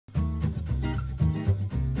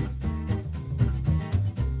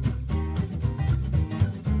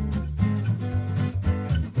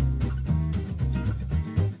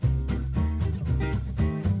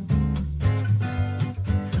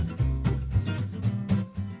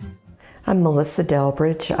I'm Melissa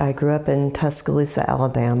Delbridge. I grew up in Tuscaloosa,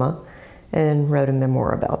 Alabama, and wrote a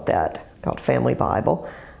memoir about that called Family Bible.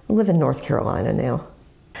 I live in North Carolina now.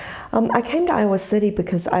 I came to Iowa City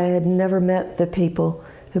because I had never met the people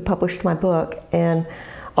who published my book, and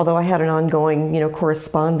although I had an ongoing,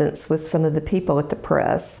 correspondence with some of the people at the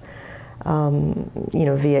press,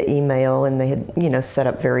 via email, and they had, set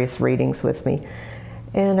up various readings with me.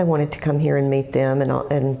 And I wanted to come here and meet them,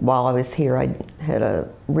 and while I was here, I had a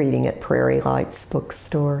reading at Prairie Lights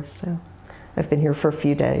bookstore, so I've been here for a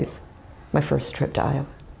few days, my first trip to Iowa.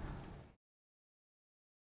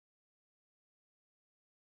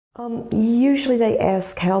 Usually they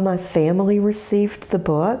ask how my family received the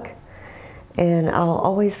book, and I'll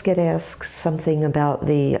always get asked something about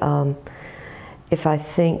if I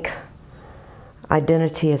think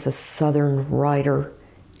identity as a Southern writer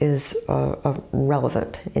is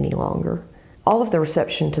relevant any longer. All of the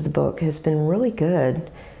reception to the book has been really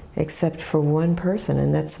good, except for one person,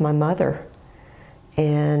 and that's my mother.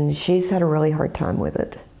 And she's had a really hard time with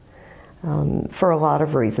it, for a lot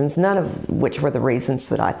of reasons, none of which were the reasons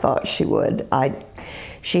that I thought she would. I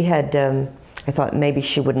thought maybe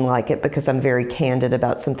she wouldn't like it because I'm very candid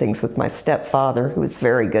about some things with my stepfather, who was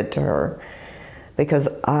very good to her.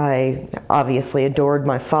 Because I obviously adored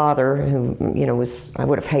my father, who, I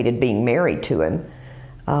would have hated being married to him,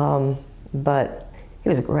 but he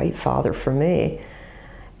was a great father for me.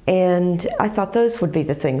 And I thought those would be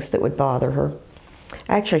the things that would bother her.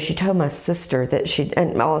 Actually, she told my sister that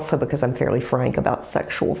and also because I'm fairly frank about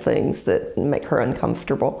sexual things that make her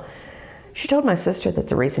uncomfortable, she told my sister that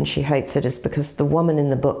the reason she hates it is because the woman in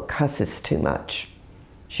the book cusses too much.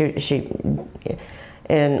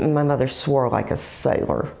 And my mother swore like a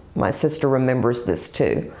sailor. My sister remembers this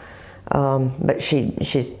too, but she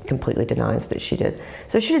completely denies that she did.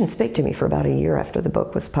 So she didn't speak to me for about a year after the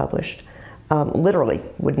book was published. Literally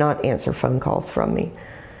would not answer phone calls from me.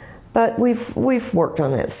 But we've worked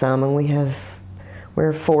on that some, and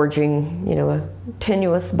we're forging a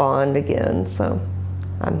tenuous bond again. So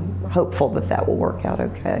I'm hopeful that will work out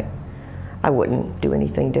okay. I wouldn't do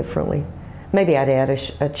anything differently. Maybe I'd add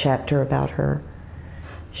a chapter about her.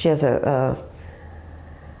 She has I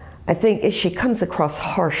think she comes across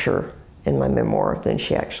harsher in my memoir than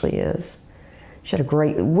she actually is. She had a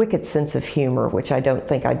great, wicked sense of humor, which I don't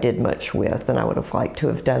think I did much with, and I would have liked to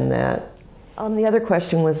have done that. The other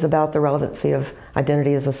question was about the relevancy of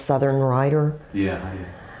identity as a Southern writer. Yeah.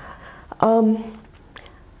 I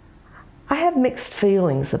have mixed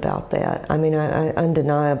feelings about that. I mean, I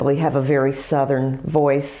undeniably have a very Southern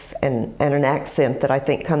voice and an accent that I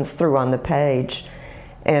think comes through on the page.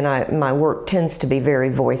 And my work tends to be very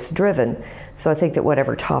voice-driven. So I think that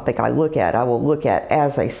whatever topic I will look at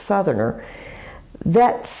as a Southerner.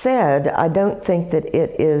 That said, I don't think that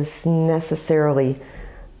it is necessarily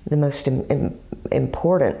the most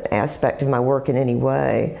important aspect of my work in any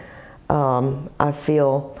way. I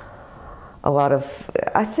feel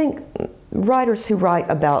I think writers who write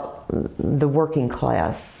about the working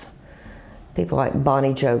class, people like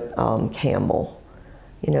Bonnie Jo Campbell,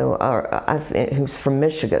 who's from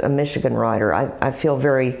Michigan, a Michigan writer. I feel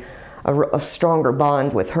a stronger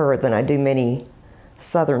bond with her than I do many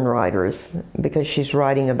Southern writers, because she's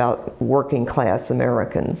writing about working class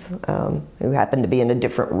Americans who happen to be in a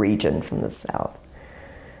different region from the South.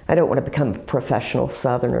 I don't want to become a professional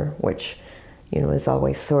Southerner, which is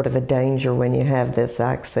always sort of a danger when you have this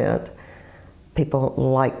accent. People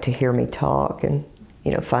like to hear me talk and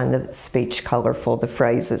find the speech colorful, the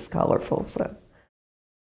phrases colorful. So.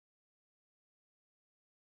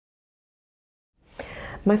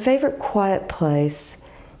 My favorite quiet place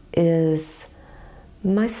is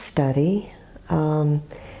my study.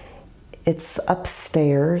 It's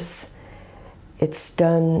upstairs. It's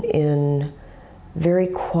done in very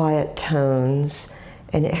quiet tones,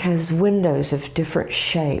 and it has windows of different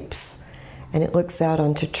shapes, and it looks out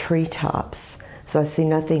onto treetops. So I see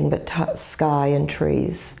nothing but sky and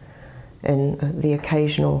trees and the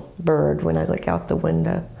occasional bird when I look out the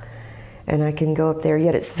window. And I can go up there,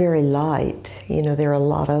 yet it's very light. There are a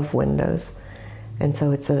lot of windows. And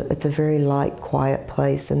so it's a very light, quiet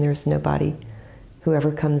place, and there's nobody who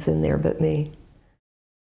ever comes in there but me.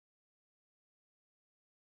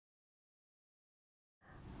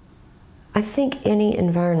 I think any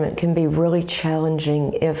environment can be really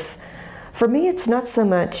challenging for me, it's not so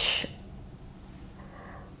much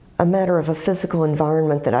a matter of a physical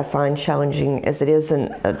environment that I find challenging as it is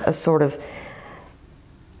a sort of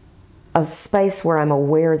a space where I'm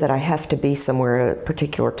aware that I have to be somewhere at a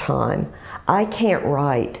particular time. I can't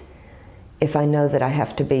write if I know that I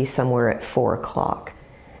have to be somewhere at 4 o'clock,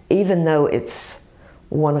 even though it's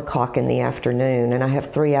 1 o'clock in the afternoon, and I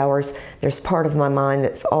have 3 hours. There's part of my mind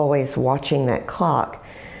that's always watching that clock.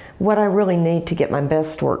 What I really need to get my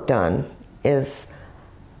best work done is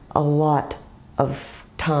a lot of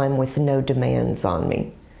time with no demands on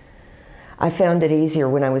me. I found it easier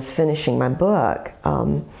when I was finishing my book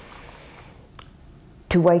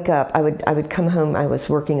to wake up. I would come home. I was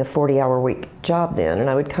working a 40-hour week job then, and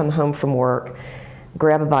I would come home from work,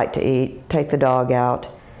 grab a bite to eat, take the dog out,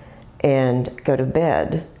 and go to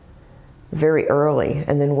bed very early,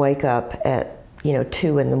 and then wake up at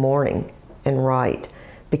 2 in the morning and write,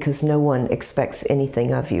 because no one expects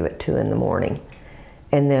anything of you at 2 in the morning.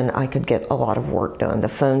 And then I could get a lot of work done. The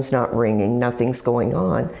phone's not ringing, nothing's going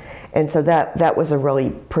on. And so that was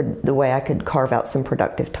the way I could carve out some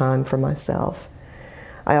productive time for myself.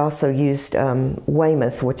 I also used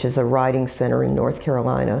Weymouth, which is a writing center in North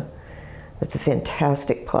Carolina. It's a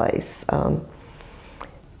fantastic place.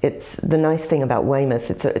 It's the nice thing about Weymouth,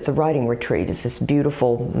 it's a writing retreat. It's this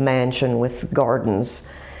beautiful mansion with gardens,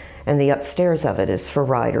 and the upstairs of it is for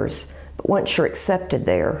writers. But once you're accepted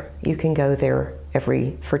there, you can go there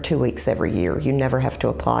for 2 weeks every year. You never have to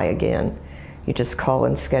apply again. You just call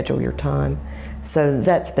and schedule your time. So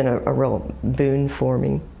that's been a real boon for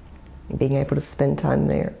me, being able to spend time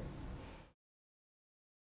there.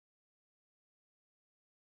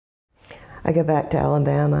 I go back to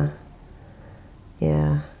Alabama.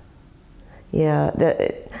 Yeah.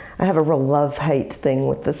 I have a real love-hate thing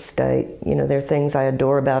with the state. There are things I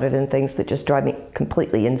adore about it and things that just drive me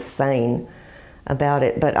completely insane about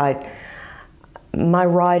it. But my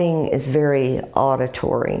writing is very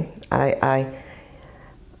auditory. I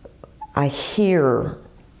hear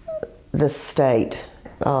the state,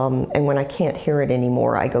 and when I can't hear it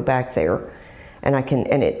anymore, I go back there, and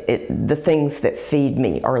the things that feed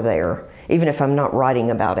me are there. Even if I'm not writing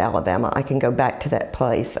about Alabama, I can go back to that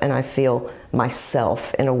place, and I feel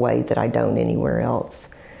myself in a way that I don't anywhere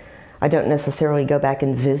else. I don't necessarily go back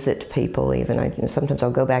and visit people even. Sometimes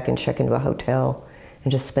I'll go back and check into a hotel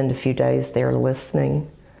and just spend a few days there listening.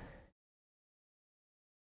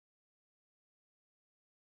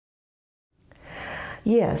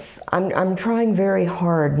 Yes, I'm trying very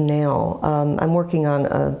hard now. I'm working on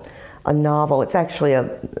a novel. It's actually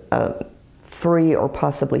a 3 or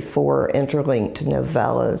possibly 4 interlinked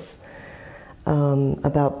novellas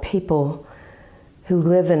about people who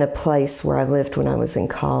live in a place where I lived when I was in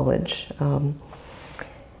college.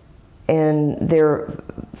 And there are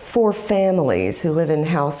 4 families who live in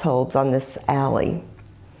households on this alley.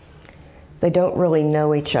 They don't really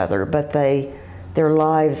know each other, but their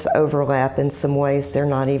lives overlap in some ways they're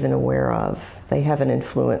not even aware of. They have an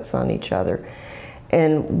influence on each other.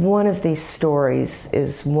 And one of these stories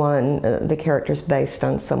is the character's based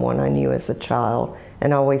on someone I knew as a child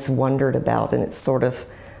and always wondered about, and it's sort of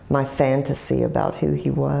my fantasy about who he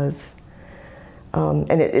was.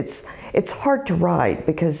 And it's hard to write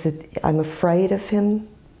because I'm afraid of him.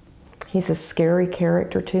 He's a scary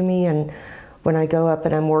character to me, and when I go up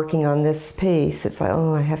and I'm working on this piece, it's like,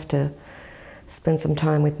 oh, I have to spend some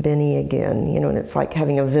time with Benny again, and it's like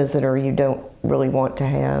having a visitor you don't really want to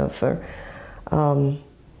have.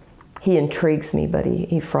 He intrigues me, but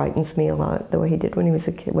he frightens me a lot, the way he did when I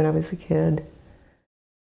was a kid.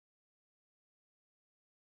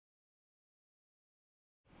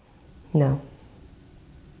 No.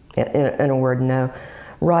 In a word, no.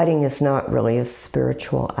 Writing is not really a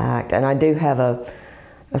spiritual act, and I do have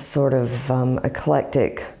a sort of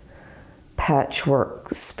eclectic patchwork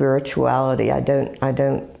spirituality. I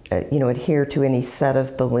don't adhere to any set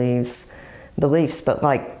of beliefs, but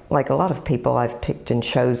like a lot of people, I've picked and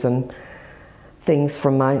chosen things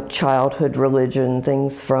from my childhood religion,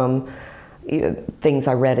 things from things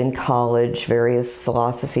I read in college, various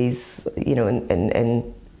philosophies,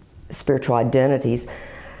 and spiritual identities.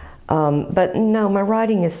 But no, my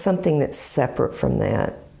writing is something that's separate from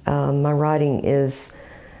that. My writing is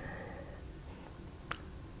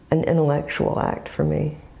an intellectual act for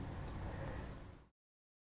me.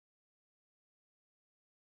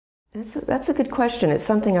 That's a good question. It's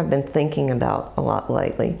something I've been thinking about a lot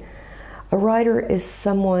lately. A writer is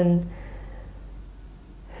someone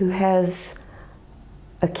who has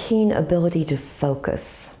a keen ability to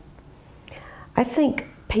focus. I think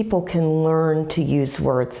people can learn to use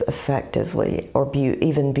words effectively or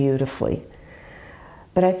even beautifully.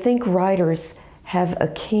 But I think writers have a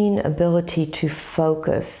keen ability to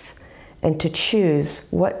focus and to choose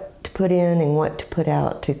what to put in and what to put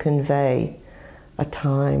out to convey a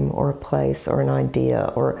time or a place or an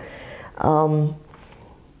idea.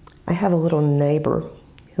 I have a little neighbor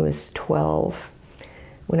who is 12.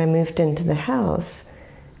 When I moved into the house,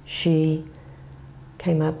 she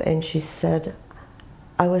came up and she said,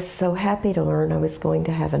 I was so happy to learn I was going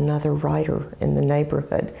to have another writer in the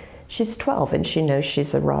neighborhood. She's 12 and she knows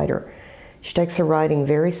she's a writer. She takes her writing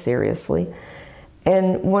very seriously.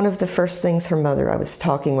 And one of the first things her mother, I was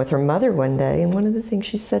talking with her mother one day, and one of the things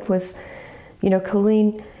she said was, you know,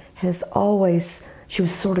 Colleen has always, she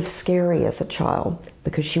was sort of scary as a child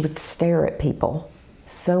because she would stare at people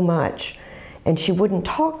so much. And she wouldn't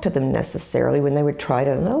talk to them necessarily when they would try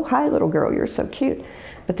to, oh, hi, little girl, you're so cute.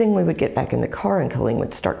 But then we would get back in the car and Colleen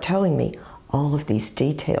would start telling me all of these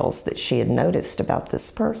details that she had noticed about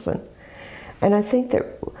this person. And I think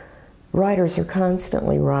that writers are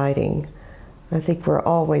constantly writing. I think we're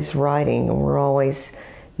always writing, and we're always,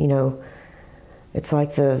 you know, it's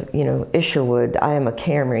like the, you know, Isherwood, I am a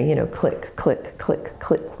camera, you know, click, click, click,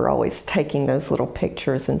 click. We're always taking those little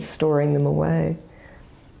pictures and storing them away.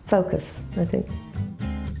 Focus, I think.